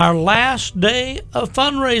Our last day of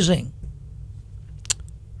fundraising.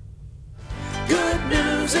 Good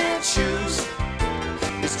news and shoes.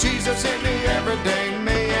 It's Jesus in the everyday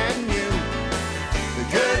me and you. The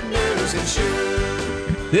good news and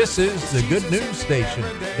shoes. This is the Good News Station,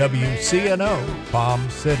 WCNO, Palm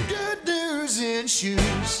City. Good news and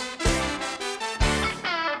shoes.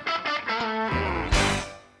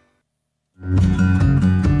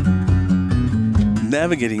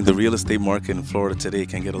 Navigating the real estate market in Florida today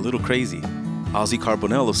can get a little crazy. Ozzy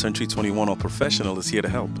Carbonell of Century 21 All Professional is here to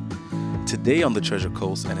help. Today on the Treasure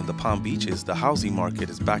Coast and in the Palm Beaches, the housing market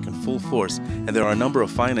is back in full force and there are a number of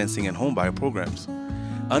financing and homebuyer programs.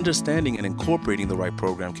 Understanding and incorporating the right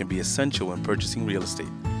program can be essential when purchasing real estate.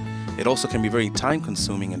 It also can be very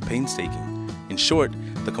time-consuming and painstaking. In short,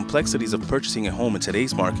 the complexities of purchasing a home in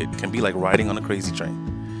today's market can be like riding on a crazy train.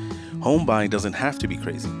 Home buying doesn't have to be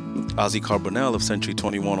crazy. Ozzy Carbonell of Century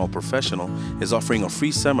 21 All Professional is offering a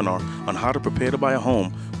free seminar on how to prepare to buy a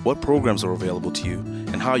home, what programs are available to you,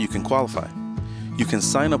 and how you can qualify. You can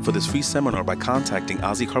sign up for this free seminar by contacting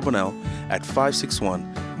Ozzy Carbonell at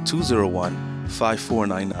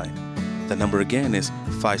 561-201-5499. The number again is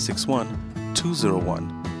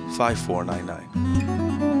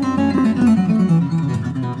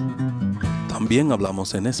 561-201-5499. También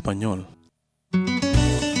hablamos en español.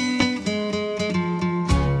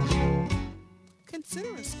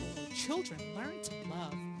 Consider a school where children learn to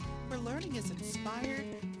love, where learning is inspired,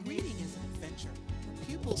 reading is an adventure, where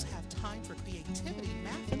pupils have time for creativity,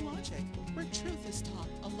 math, and logic, where truth is taught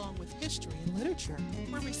along with history and literature,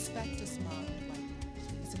 where respect is modeled by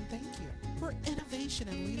please and thank you, where innovation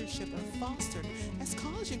and leadership are fostered as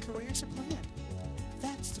college and careers are planned.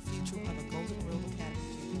 That's the future of a Golden Rule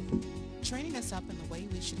Academy, training us up in the way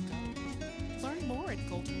we should go. Learn more at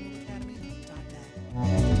goldenruleacademy.net.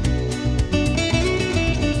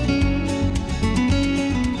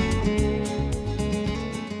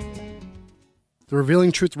 The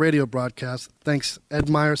Revealing Truth radio broadcast thanks Ed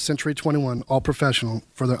Meyer, Century 21, All Professional,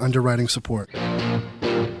 for their underwriting support.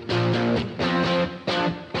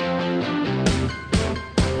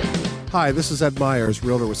 Hi, this is Ed Myers,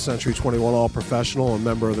 realtor with Century 21 All Professional and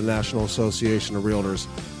member of the National Association of Realtors.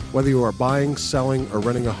 Whether you are buying, selling, or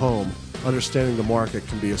renting a home, understanding the market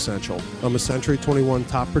can be essential. I'm a Century 21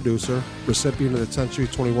 top producer, recipient of the Century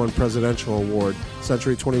 21 Presidential Award,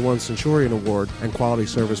 Century 21 Centurion Award, and Quality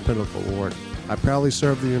Service Pinnacle Award. I proudly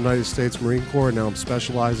served the United States Marine Corps, and now I'm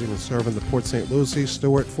specializing in serving the Port St. Lucie,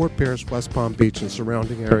 Stewart, Fort Pierce, West Palm Beach, and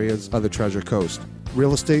surrounding areas of the Treasure Coast.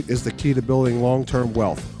 Real estate is the key to building long-term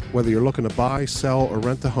wealth, whether you're looking to buy, sell, or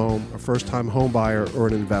rent a home, a first-time home buyer, or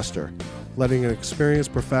an investor. Letting an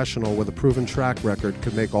experienced professional with a proven track record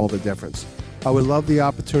can make all the difference. I would love the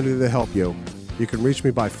opportunity to help you. You can reach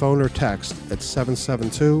me by phone or text at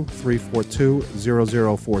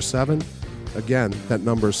 772-342-0047. Again, that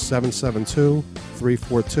number is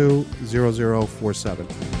 772-342-0047.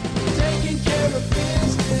 Taking care of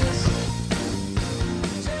business.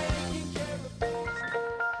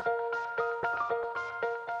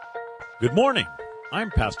 Good morning.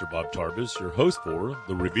 I'm Pastor Bob Tarbus, your host for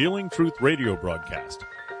the Revealing Truth radio broadcast.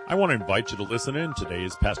 I want to invite you to listen in today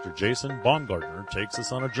as Pastor Jason Baumgartner takes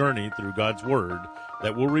us on a journey through God's Word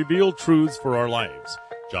that will reveal truths for our lives.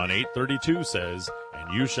 John 8:32 says,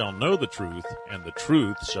 "And you shall know the truth, and the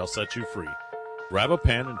truth shall set you free." Grab a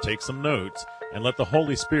pen and take some notes, and let the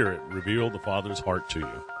Holy Spirit reveal the Father's heart to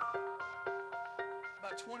you.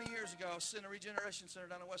 About 20 years ago, I was in a regeneration center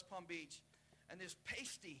down in West Palm Beach, and this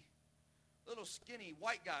pasty, little skinny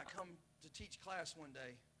white guy come to teach class one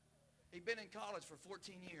day. He'd been in college for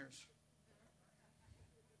 14 years.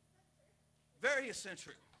 Very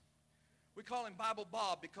eccentric. We call him Bible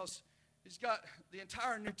Bob because he's got the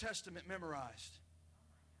entire New Testament memorized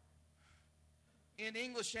in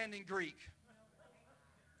English and in Greek.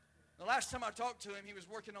 The last time I talked to him, he was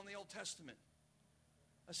working on the Old Testament.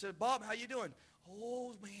 I said, "Bob, how you doing?"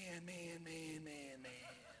 "Oh, man.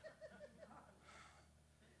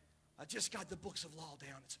 I just got the books of law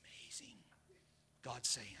down. It's amazing. God's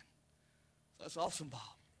saying." That's awesome,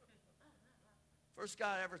 Bob. First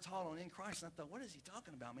guy I ever taught on in Christ, and I thought, what is he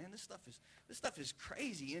talking about, man? This stuff is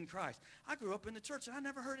crazy in Christ. I grew up in the church, and I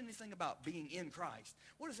never heard anything about being in Christ.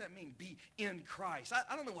 What does that mean, be in Christ?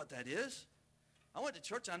 I don't know what that is. I went to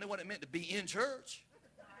church, I knew what it meant to be in church.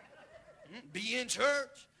 Be in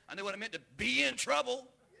church. I knew what it meant to be in trouble.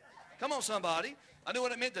 Come on, somebody. I knew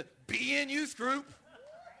what it meant to be in youth group.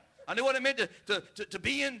 I knew what it meant to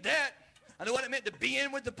be in debt. I knew what it meant to be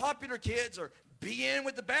in with the popular kids or be in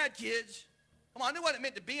with the bad kids. Come on, I knew what it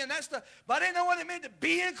meant to be in that stuff, but I didn't know what it meant to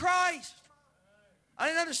be in Christ. I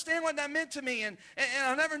didn't understand what that meant to me, and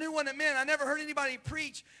I never knew what it meant. I never heard anybody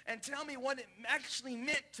preach and tell me what it actually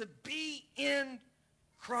meant to be in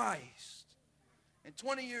Christ. And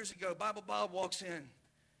 20 years ago, Bible Bob walks in,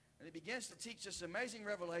 and he begins to teach this amazing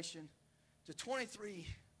revelation to 23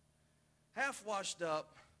 half-washed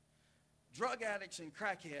up drug addicts and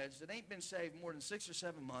crackheads that ain't been saved more than 6 or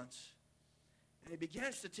 7 months. And he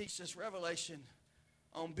begins to teach this revelation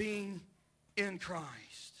on being in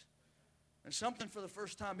Christ. And something for the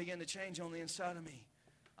first time began to change on the inside of me.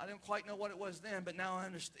 I didn't quite know what it was then, but now I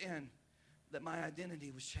understand that my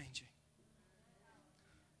identity was changing.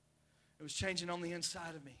 It was changing on the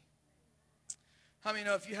inside of me. How many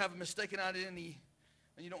know if you have a mistaken identity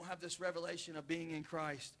and you don't have this revelation of being in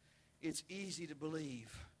Christ, it's easy to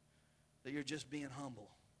believe that you're just being humble,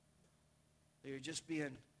 that you're just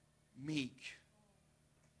being meek.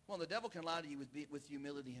 Well, the devil can lie to you with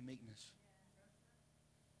humility and meekness.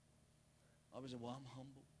 I was like, well, I'm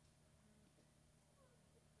humble.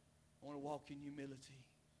 I want to walk in humility.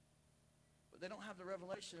 But they don't have the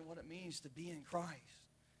revelation of what it means to be in Christ.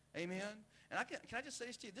 Amen? And can I just say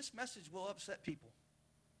this to you? This message will upset people.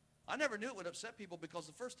 I never knew it would upset people because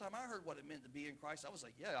the first time I heard what it meant to be in Christ, I was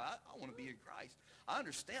like, yeah, I want to be in Christ. I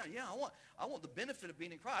understand. Yeah, I want the benefit of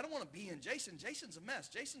being in Christ. I don't want to be in Jason. Jason's a mess.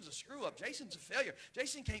 Jason's a screw up. Jason's a failure.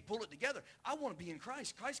 Jason can't pull it together. I want to be in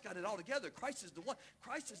Christ. Christ got it all together. Christ is the one.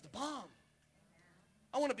 Christ is the bomb.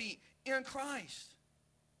 I want to be in Christ.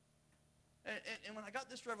 And when I got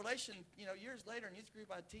this revelation, years later in youth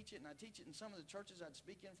group, I'd teach it, and I'd teach it in some of the churches I'd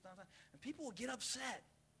speak in from time to time, and people would get upset.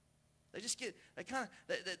 They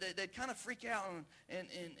kind of freak out,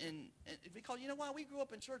 and because you know why? We grew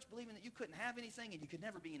up in church believing that you couldn't have anything and you could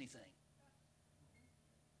never be anything.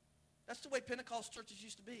 That's the way Pentecost churches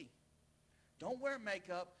used to be. Don't wear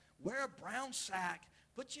makeup, wear a brown sack,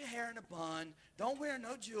 put your hair in a bun, don't wear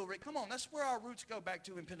no jewelry. Come on, that's where our roots go back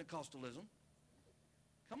to in Pentecostalism.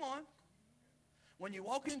 Come on. When you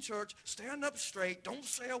walk in church, stand up straight, don't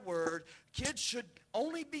say a word. Kids should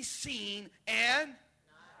only be seen and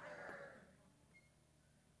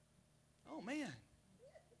oh, man.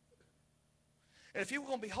 And if you were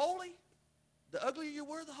going to be holy, the uglier you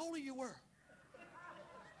were, the holier you were.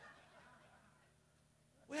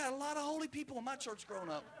 We had a lot of holy people in my church growing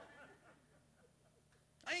up.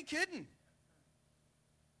 I ain't kidding.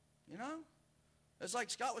 It's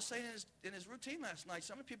like Scott was saying in his routine last night.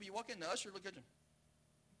 Some of the people you walk in, the usher, look at them.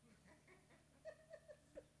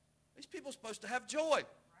 These people are supposed to have joy.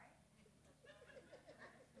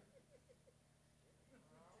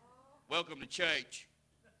 Welcome to church.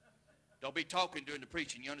 Don't be talking during the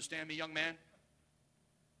preaching. You understand me, young man?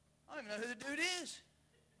 I don't even know who the dude is.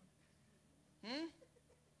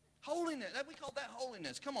 Holiness. We call that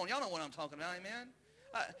holiness. Come on, y'all know what I'm talking about, amen?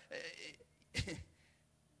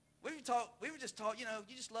 We were just taught, you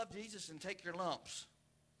just love Jesus and take your lumps.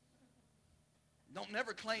 Don't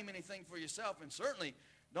never claim anything for yourself, and certainly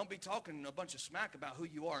don't be talking a bunch of smack about who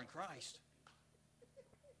you are in Christ.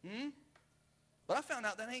 But I found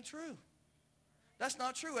out that ain't true. That's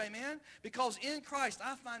not true, amen? Because in Christ,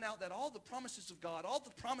 I find out that all the promises of God, all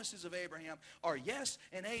the promises of Abraham are yes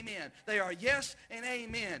and amen. They are yes and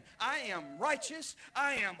amen. I am righteous.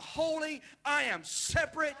 I am holy. I am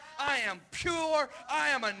separate. I am pure. I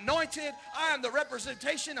am anointed. I am the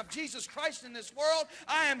representation of Jesus Christ in this world.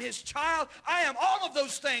 I am his child. I am all of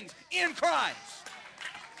those things in Christ.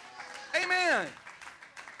 Amen.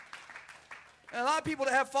 And a lot of people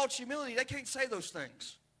that have false humility, they can't say those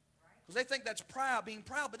things. Because they think that's proud, being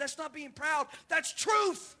proud. But that's not being proud. That's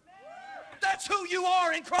truth. That's who you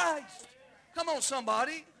are in Christ. Come on,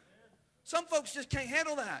 somebody. Some folks just can't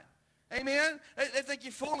handle that. Amen? They think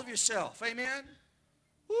you're full of yourself. Amen?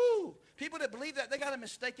 Woo. People that believe that, they got a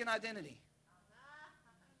mistaken identity.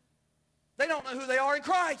 They don't know who they are in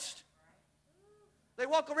Christ. They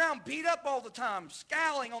walk around beat up all the time,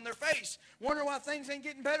 scowling on their face, wondering why things ain't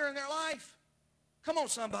getting better in their life. Come on,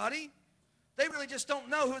 somebody. They really just don't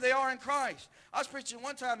know who they are in Christ. I was preaching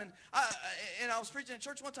one time, and I was preaching in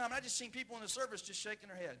church one time, and I just seen people in the service just shaking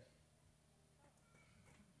their head.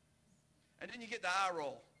 And then you get the eye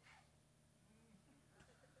roll.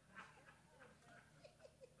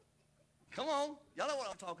 Come on. Y'all know what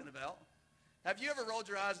I'm talking about. Have you ever rolled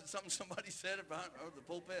your eyes at something somebody said about the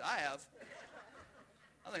pulpit? I have.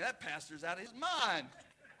 I think that pastor's out of his mind.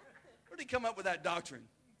 Where did he come up with that doctrine?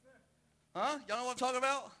 Huh? Y'all know what I'm talking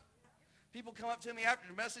about? People come up to me after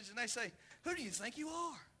the message and they say, who do you think you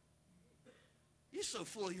are? You're so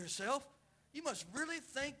full of yourself. You must really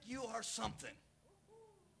think you are something.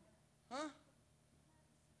 Huh?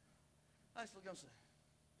 I just look up and say,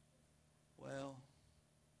 well,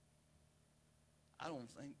 I don't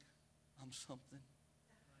think I'm something.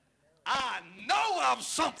 I know I'm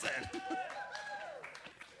something.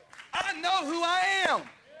 I know who I am.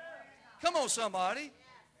 Come on, somebody.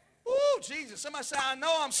 Woo, Jesus. Somebody say, I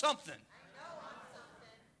know I'm something.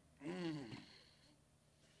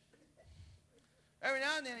 Every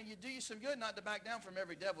now and then you do you some good not to back down from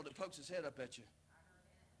every devil that pokes his head up at you.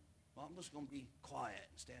 Well, I'm just going to be quiet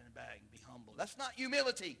and stand back and be humble. That's not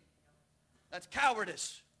humility. That's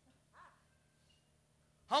cowardice.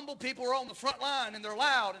 Humble people are on the front line, and they're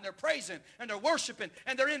loud, and they're praising, and they're worshiping,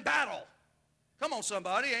 and they're in battle. Come on,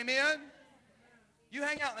 somebody. Amen. You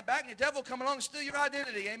hang out in the back, and the devil will come along and steal your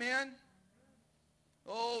identity. Amen.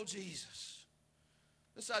 Oh, Jesus.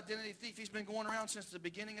 This identity thief, he's been going around since the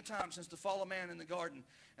beginning of time, since the fall of man in the garden.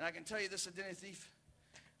 And I can tell you this identity thief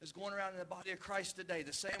is going around in the body of Christ today,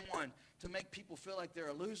 the same one, to make people feel like they're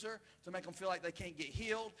a loser, to make them feel like they can't get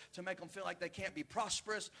healed, to make them feel like they can't be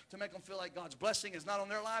prosperous, to make them feel like God's blessing is not on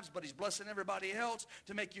their lives, but he's blessing everybody else,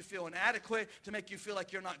 to make you feel inadequate, to make you feel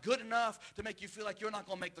like you're not good enough, to make you feel like you're not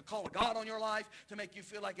going to make the call of God on your life, to make you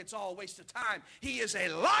feel like it's all a waste of time. He is a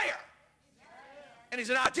liar. And he's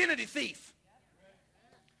an identity thief.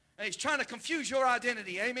 And he's trying to confuse your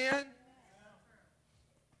identity. Amen?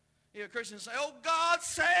 You hear Christians say, oh, God,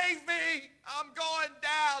 save me. I'm going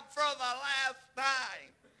down for the last time.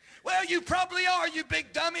 Well, you probably are, you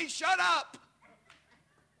big dummy. Shut up.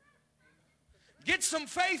 Get some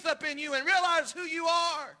faith up in you and realize who you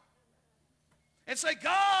are. And say,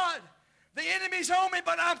 God, the enemy's on me,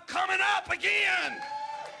 but I'm coming up again.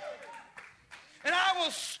 And I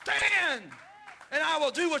will stand, and I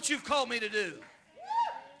will do what you've called me to do.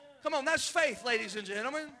 Come on, that's faith, ladies and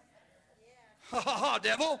gentlemen. Ha, ha, ha,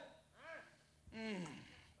 devil.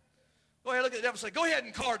 Go ahead, look at the devil and say, go ahead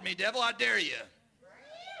and card me, devil. I dare you.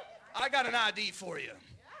 I got an ID for you.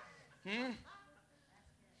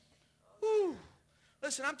 Whew.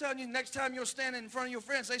 Listen, I'm telling you, next time you're standing in front of your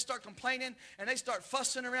friends, they start complaining and they start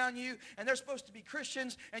fussing around you, and they're supposed to be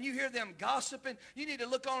Christians, and you hear them gossiping. You need to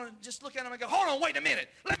look on and just look at them and go, hold on, wait a minute.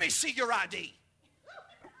 Let me see your ID.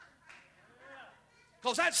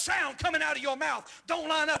 Because that sound coming out of your mouth don't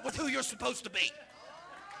line up with who you're supposed to be.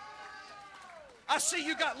 I see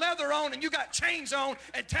you got leather on and you got chains on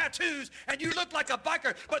and tattoos and you look like a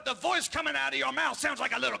biker, but the voice coming out of your mouth sounds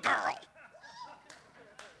like a little girl.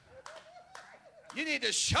 You need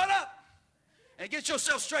to shut up and get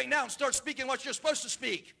yourself straightened out and start speaking what you're supposed to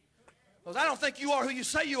speak. Because I don't think you are who you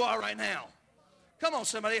say you are right now. Come on,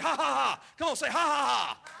 somebody. Ha, ha, ha. Come on, say ha,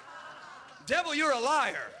 ha, ha. Devil, you're a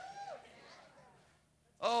liar.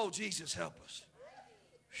 Oh, Jesus, help us.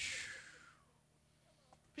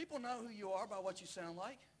 People know who you are by what you sound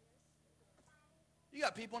like. You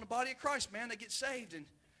got people in the body of Christ, man, they get saved and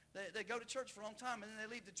they go to church for a long time, and then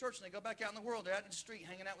they leave the church and they go back out in the world. They're out in the street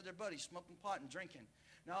hanging out with their buddies, smoking pot and drinking.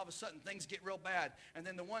 Now all of a sudden things get real bad. And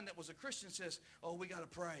then the one that was a Christian says, oh, we got to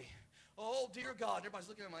pray. Oh, dear God. Everybody's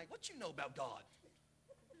looking at him like, what you know about God?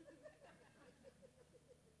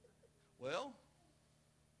 Well,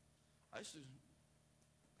 I used to the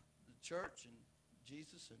church and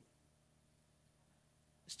Jesus, and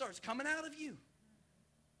it starts coming out of you.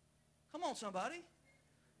 Come on, somebody.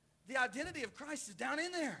 The identity of Christ is down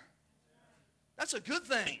in there. That's a good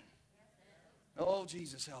thing. Oh,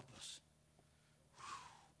 Jesus, help us.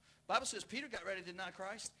 Bible says Peter got ready to deny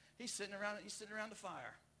Christ. He's sitting around the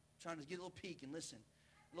fire, trying to get a little peek and listen.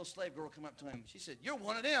 A little slave girl come up to him. She said, you're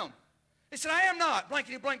one of them. He said, I am not.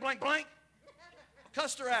 Blankety blank, blank, blank.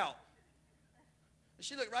 Cussed her out. And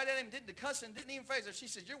she looked right at him, did the cussing, didn't even faze her. She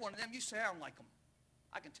said, you're one of them. You sound like them.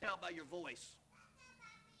 I can tell by your voice.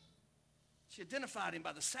 She identified him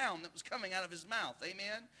by the sound that was coming out of his mouth.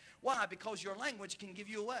 Amen. Why? Because your language can give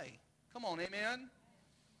you away. Come on, amen.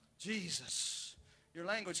 Jesus. Your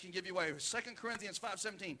language can give you away. 2 Corinthians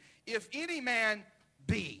 5:17. If any man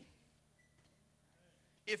be.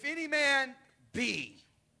 If any man be.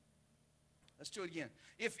 Let's do it again.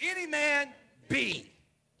 If any man be.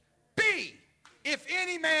 Be. If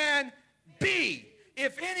any man be.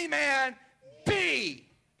 If any man be.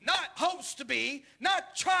 Not hopes to be,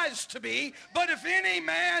 not tries to be, but if any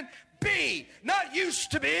man be. Not used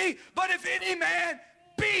to be, but if any man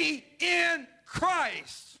be in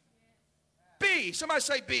Christ. Be. Somebody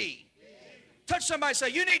say be. Touch somebody, say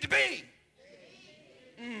you need to be.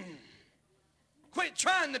 Quit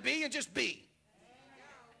trying to be and just be.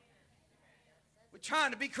 We're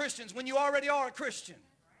trying to be Christians when you already are a Christian.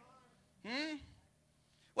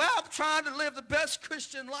 Well, I'm trying to live the best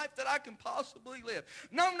Christian life that I can possibly live.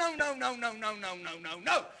 No, no, no, no, no, no, no, no, no,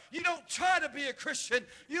 no. You don't try to be a Christian.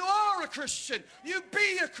 You are a Christian. You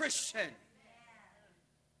be a Christian.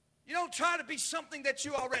 You don't try to be something that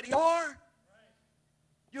you already are.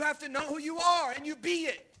 You have to know who you are, and you be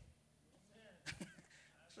it.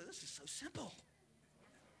 this is so simple.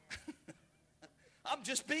 I'm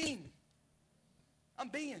just being. I'm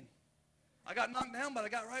being. I got knocked down, but I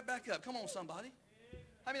got right back up. Come on, somebody.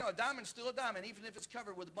 I mean, a diamond's still a diamond, even if it's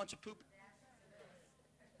covered with a bunch of poop.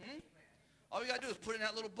 All you got to do is put it in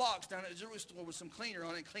that little box down at the jewelry store with some cleaner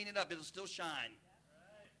on it and clean it up. It'll still shine.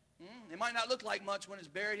 It might not look like much when it's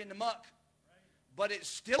buried in the muck, but it's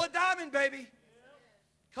still a diamond, baby.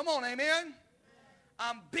 Come on, amen?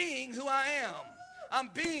 I'm being who I am. I'm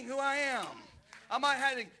being who I am. I might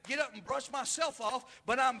have to get up and brush myself off,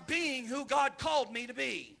 but I'm being who God called me to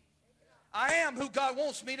be. I am who God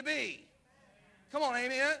wants me to be. Come on,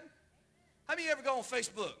 amen? How many of you ever go on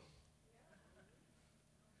Facebook?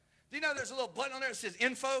 Do you know there's a little button on there that says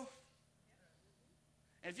info?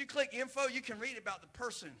 And if you click info, you can read about the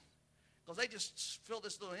person, because they just fill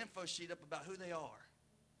this little info sheet up about who they are.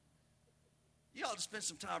 You ought to spend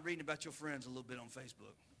some time reading about your friends a little bit on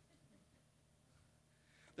Facebook.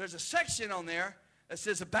 There's a section on there that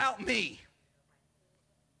says about me.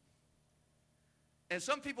 And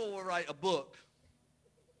some people will write a book.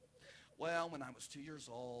 Well, when I was 2 years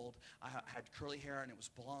old, I had curly hair and it was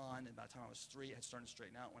blonde. And by the time I was 3, it had started to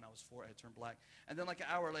straighten out. When I was 4, it had turned black. And then like an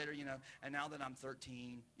hour later, you know, and now that I'm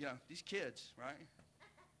 13, you know, these kids, right?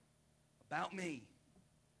 About me.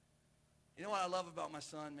 You know what I love about my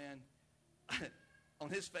son, man? On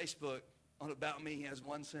his Facebook, on About Me, he has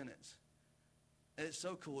one sentence. And it's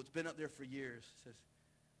so cool. It's been up there for years. It says,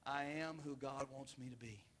 I am who God wants me to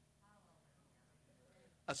be.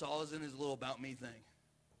 That's all is in his little About Me thing.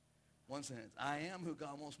 One sentence. I am who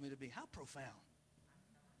God wants me to be. How profound.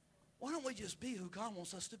 Why don't we just be who God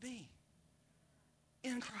wants us to be?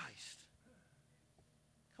 In Christ.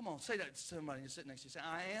 Come on, say that to somebody who's sitting next to you. Say,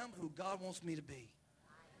 I am who God wants me to be.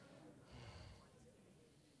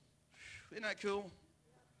 Isn't that cool?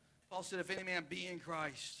 Paul said, if any man be in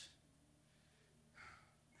Christ.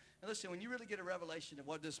 And listen, when you really get a revelation of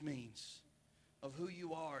what this means, of who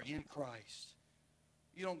you are in Christ,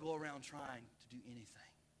 you don't go around trying to do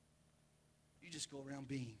anything. You just go around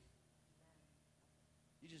being.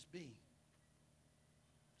 You just be.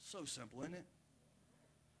 So simple, isn't it?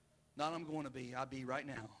 Not I'm going to be. I be right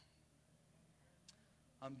now.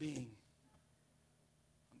 I'm being.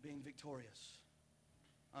 I'm being victorious.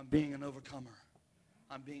 I'm being an overcomer.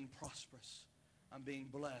 I'm being prosperous. I'm being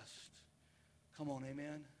blessed. Come on,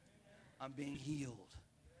 amen? I'm being healed.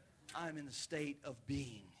 I'm in the state of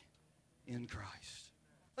being in Christ.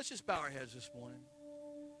 Let's just bow our heads this morning.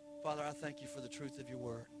 Father, I thank you for the truth of your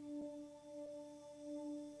word.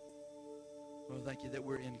 Lord, thank you that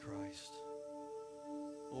we're in Christ.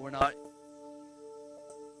 Well, we're not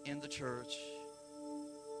in the church,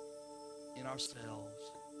 in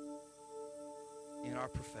ourselves, in our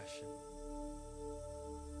profession.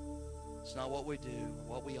 It's not what we do,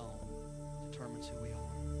 what we own determines who we are.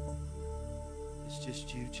 It's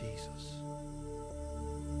just you, Jesus.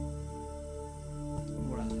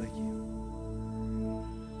 Lord, I thank you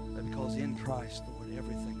that because in Christ, Lord,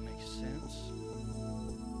 everything makes sense.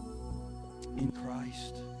 In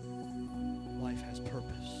Christ, life has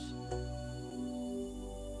purpose.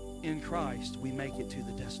 In Christ, we make it to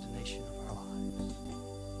the destination of our lives.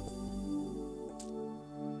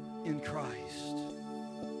 In Christ,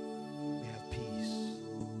 we have peace.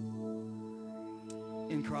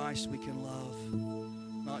 In Christ, we can love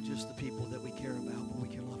not just the people that we care about, but we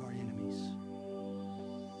can love our enemies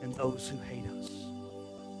and those who hate us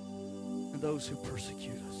and those who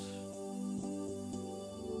persecute us.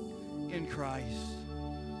 In Christ,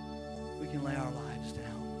 we can lay our lives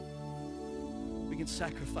down. We can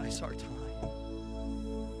sacrifice our time.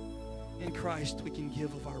 In Christ, we can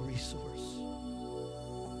give of our resource.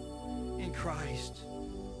 In Christ,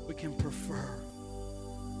 we can prefer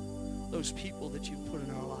those people that you've put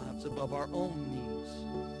in our lives above our own needs,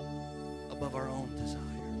 above our own desires.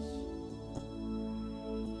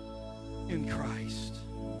 In Christ,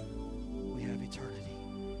 we have eternity.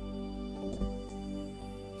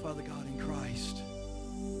 Father God, in Christ,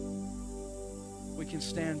 we can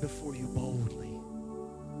stand before you boldly,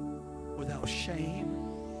 without shame,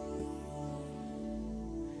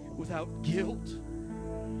 without guilt,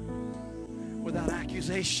 without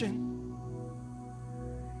accusation.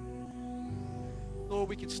 Lord,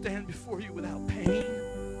 we can stand before you without pain.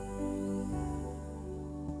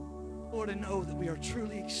 Lord, and know that we are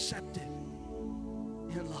truly accepted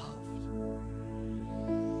and loved.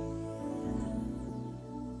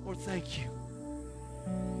 Lord, thank you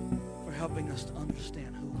for helping us to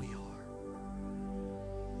understand who we are.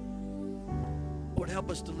 Lord, help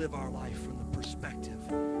us to live our life from the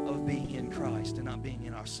perspective of being in Christ and not being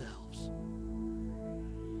in ourselves.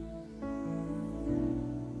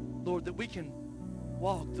 Lord, that we can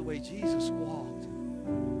walk the way Jesus walked,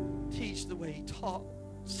 teach the way he taught,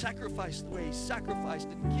 sacrifice the way he sacrificed,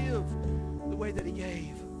 and give the way that he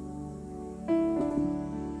gave.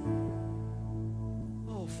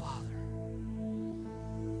 Oh, Father,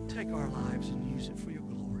 take our lives and use it for your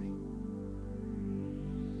glory.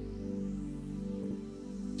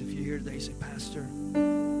 If you're here today, say, Pastor,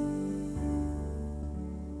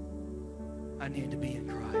 I need to be in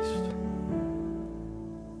Christ.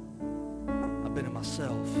 I've been in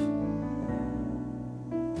myself.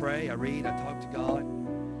 Pray, I read, I talk to God.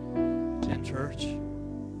 In church.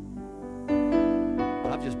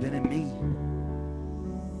 But I've just been in me.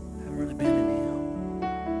 I haven't really been in him.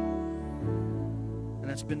 And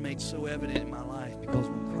that's been made so evident in my life because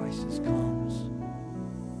when crisis comes,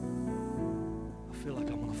 I feel like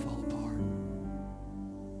I'm going to fall apart.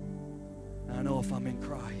 And I know if I'm in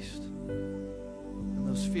Christ, then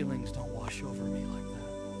those feelings don't wash over me like that.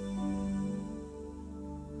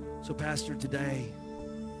 So, Pastor, today,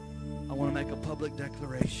 I want to make a public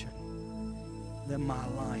declaration that my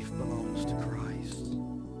life belongs to Christ,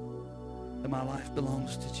 that my life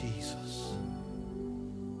belongs to Jesus,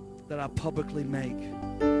 that I publicly make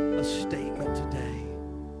a statement today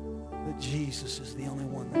that Jesus is the only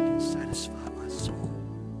one that can satisfy my soul.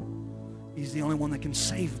 He's the only one that can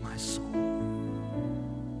save my soul.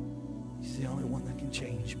 He's the only one that can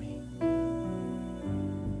change me.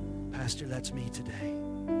 Pastor, that's me today.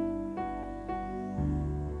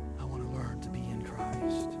 I want to learn to be in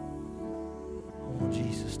Christ. I want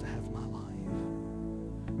Jesus to have my life.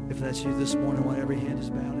 If that's you this morning, while every head is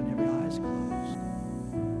bowed and every eye is closed,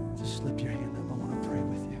 just slip your hand up. I want to pray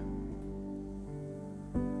with you.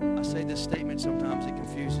 I say this statement, sometimes it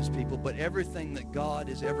confuses people, but everything that God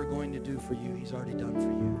is ever going to do for you, he's already done for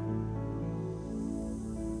you.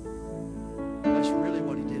 That's really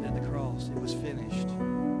what he did at the cross. It was finished.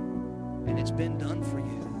 And it's been done for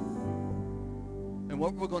you. And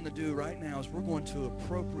what we're going to do right now is we're going to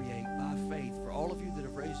appropriate by faith for all of you that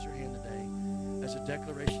have raised your hand today as a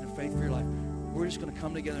declaration of faith for your life. We're just going to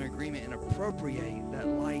come together in agreement and appropriate that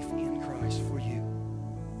life in Christ for you.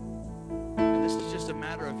 And this is just a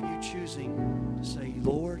matter of you choosing to say,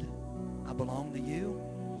 Lord, I belong to you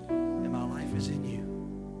and my life is in you.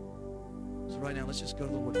 So right now, let's just go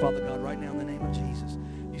to the Lord. Father God, right now in the name of Jesus,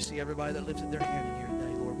 you see everybody that lifted their hand in here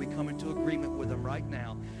today, Lord. We come into agreement with them right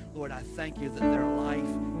now. Lord, I thank you that their life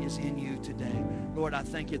is in you today. Lord, I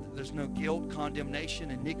thank you that there's no guilt,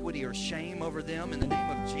 condemnation, iniquity, or shame over them in the name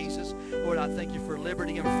of Jesus. Lord, I thank you for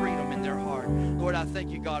liberty and freedom in their heart. Lord, I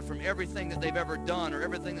thank you, God, from everything that they've ever done or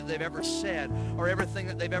everything that they've ever said or everything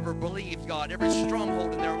that they've ever believed, God, every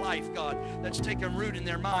stronghold in their life, God, that's taken root in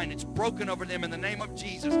their mind. It's broken over them in the name of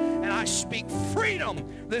Jesus. And I speak freedom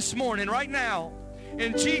this morning, right now.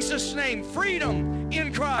 In Jesus' name, freedom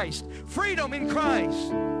in Christ. Freedom in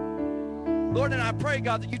Christ. Lord, and I pray,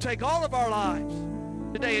 God, that you take all of our lives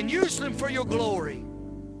today and use them for your glory.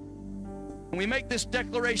 And we make this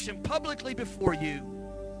declaration publicly before you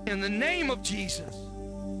in the name of Jesus,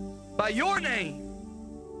 by your name,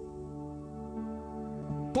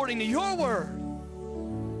 according to your word.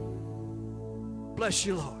 Bless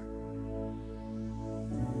you, Lord.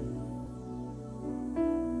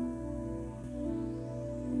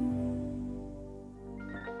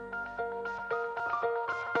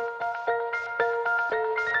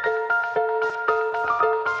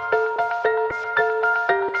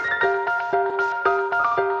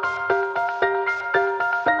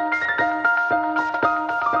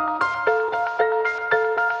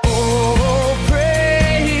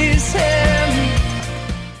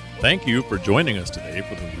 Thank you for joining us today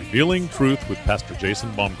for the Revealing Truth with Pastor Jason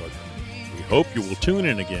Baumgartner. We hope you will tune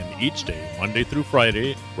in again each day, Monday through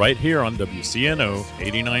Friday, right here on WCNO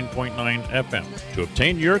 89.9 FM. To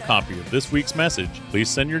obtain your copy of this week's message, please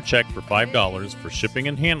send your check for $5 for shipping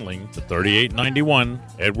and handling to 3891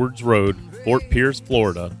 Edwards Road, Fort Pierce,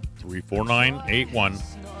 Florida, 34981.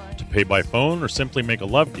 To pay by phone or simply make a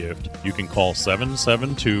love gift, you can call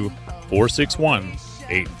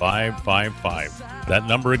 772-461-8555. That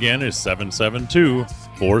number again is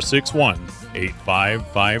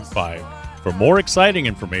 772-461-8555. For more exciting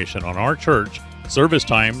information on our church, service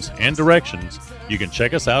times, and directions, you can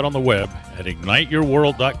check us out on the web at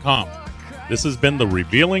igniteyourworld.com. This has been The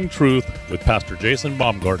Revealing Truth with Pastor Jason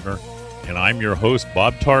Baumgartner, and I'm your host,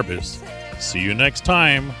 Bob Tarbis. See you next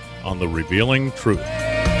time on The Revealing Truth.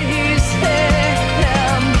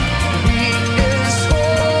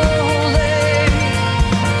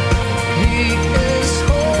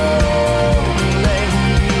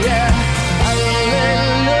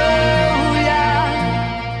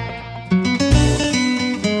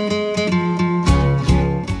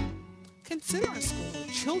 Consider a school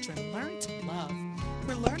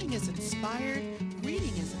learning is inspired,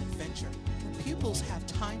 reading is an adventure, where pupils have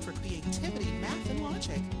time for creativity, math, and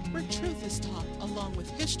logic, where truth is taught along with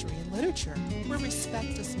history and literature, where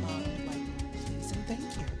respect is modeled like please and thank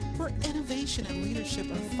you, where innovation and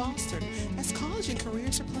leadership are fostered as college and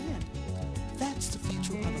careers are planned. That's the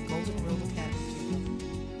future of a Golden Rule Academy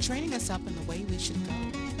pupil, training us up in the way we should go.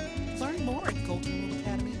 Learn more at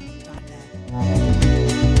goldenruleacademy.net.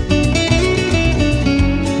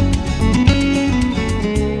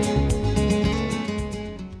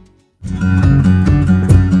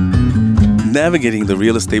 Navigating the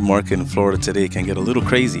real estate market in Florida today can get a little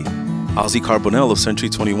crazy. Ozzy Carbonell of Century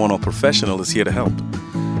 21 All Professional is here to help.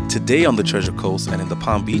 Today on the Treasure Coast and in the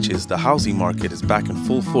Palm Beaches, the housing market is back in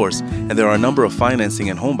full force and there are a number of financing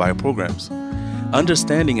and home buyer programs.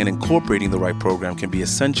 Understanding and incorporating the right program can be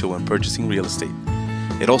essential when purchasing real estate.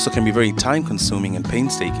 It also can be very time-consuming and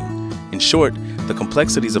painstaking. In short, the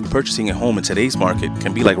complexities of purchasing a home in today's market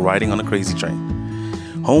can be like riding on a crazy train.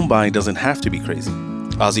 Home buying doesn't have to be crazy.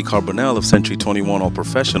 Ozzy Carbonell of Century 21 All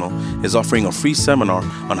Professional is offering a free seminar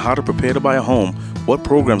on how to prepare to buy a home, what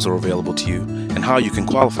programs are available to you, and how you can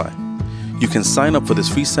qualify. You can sign up for this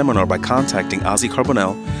free seminar by contacting Ozzy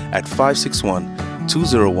Carbonell at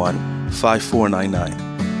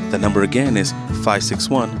 561-201-5499. The number again is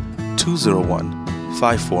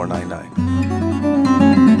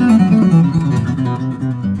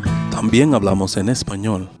 561-201-5499. También hablamos en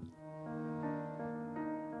español.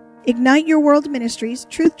 Ignite Your World Ministries,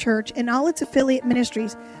 Truth Church, and all its affiliate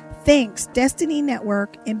ministries thanks Destiny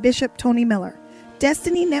Network and Bishop Tony Miller.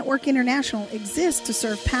 Destiny Network International exists to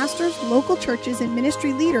serve pastors, local churches, and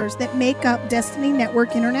ministry leaders that make up Destiny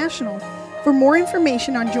Network International. For more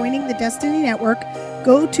information on joining the Destiny Network,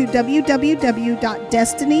 go to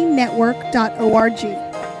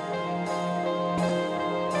www.destinynetwork.org.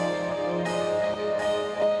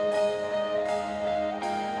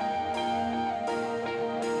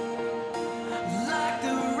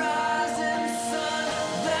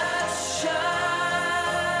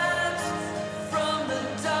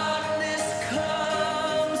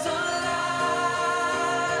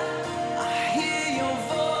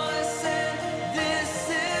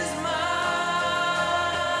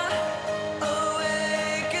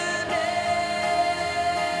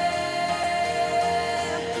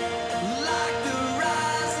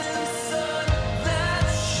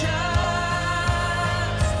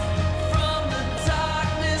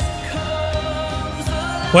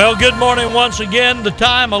 Well, good morning once again. The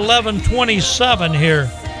time 11:27 here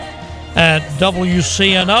at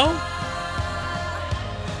WCNO.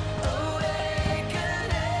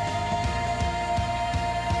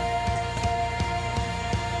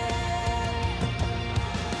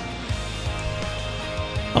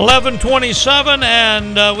 (11:27),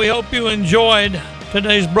 and we hope you enjoyed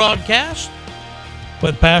today's broadcast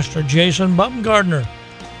with Pastor Jason Baumgartner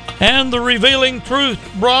and the Revealing Truth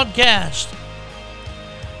broadcast.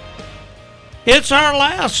 It's our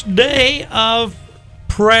last day of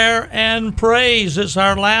prayer and praise. It's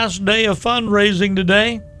our last day of fundraising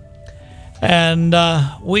today. And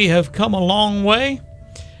we have come a long way.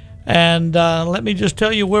 And let me just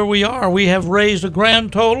tell you where we are. We have raised a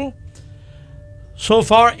grand total so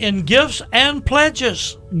far in gifts and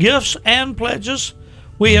pledges. Gifts and pledges.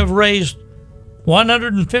 We have raised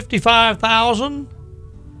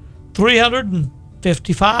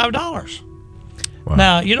 $155,355. Wow.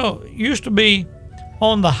 Now, you know, used to be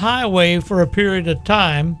on the highway for a period of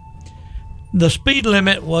time, the speed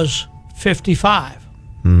limit was 55.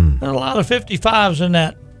 There are a lot of 55s in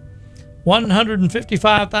that.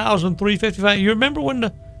 155,355. You remember when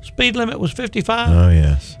the speed limit was 55? Oh,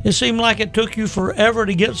 yes. It seemed like it took you forever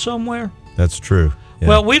to get somewhere. That's true. Yeah.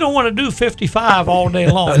 Well, we don't want to do 55 all day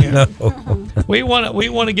long here. No. We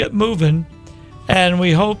want to get moving, and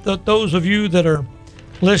we hope that those of you that are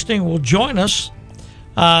listening will join us.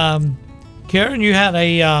 Karen, you had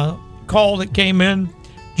a call that came in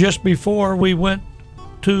just before we went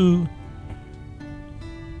to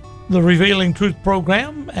the Revealing Truth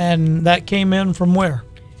program, and that came in from where?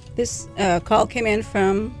 This call came in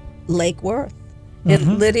from Lake Worth.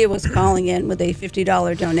 And Lydia was calling in with a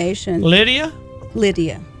 $50 donation. Lydia?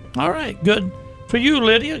 Lydia. All right, good for you,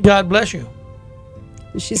 Lydia. God bless you.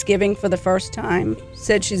 She's giving for the first time.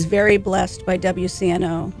 Said she's very blessed by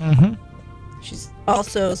WCNO. She's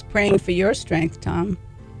also praying for your strength, Tom,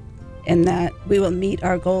 and that we will meet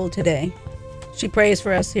our goal today. She prays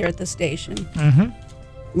for us here at the station.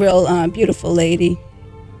 Real beautiful lady.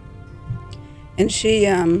 And she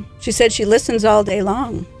said she listens all day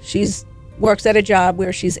long. She's works at a job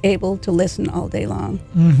where she's able to listen all day long.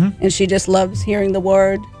 And she just loves hearing the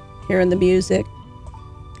word, hearing the music,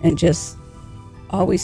 and just always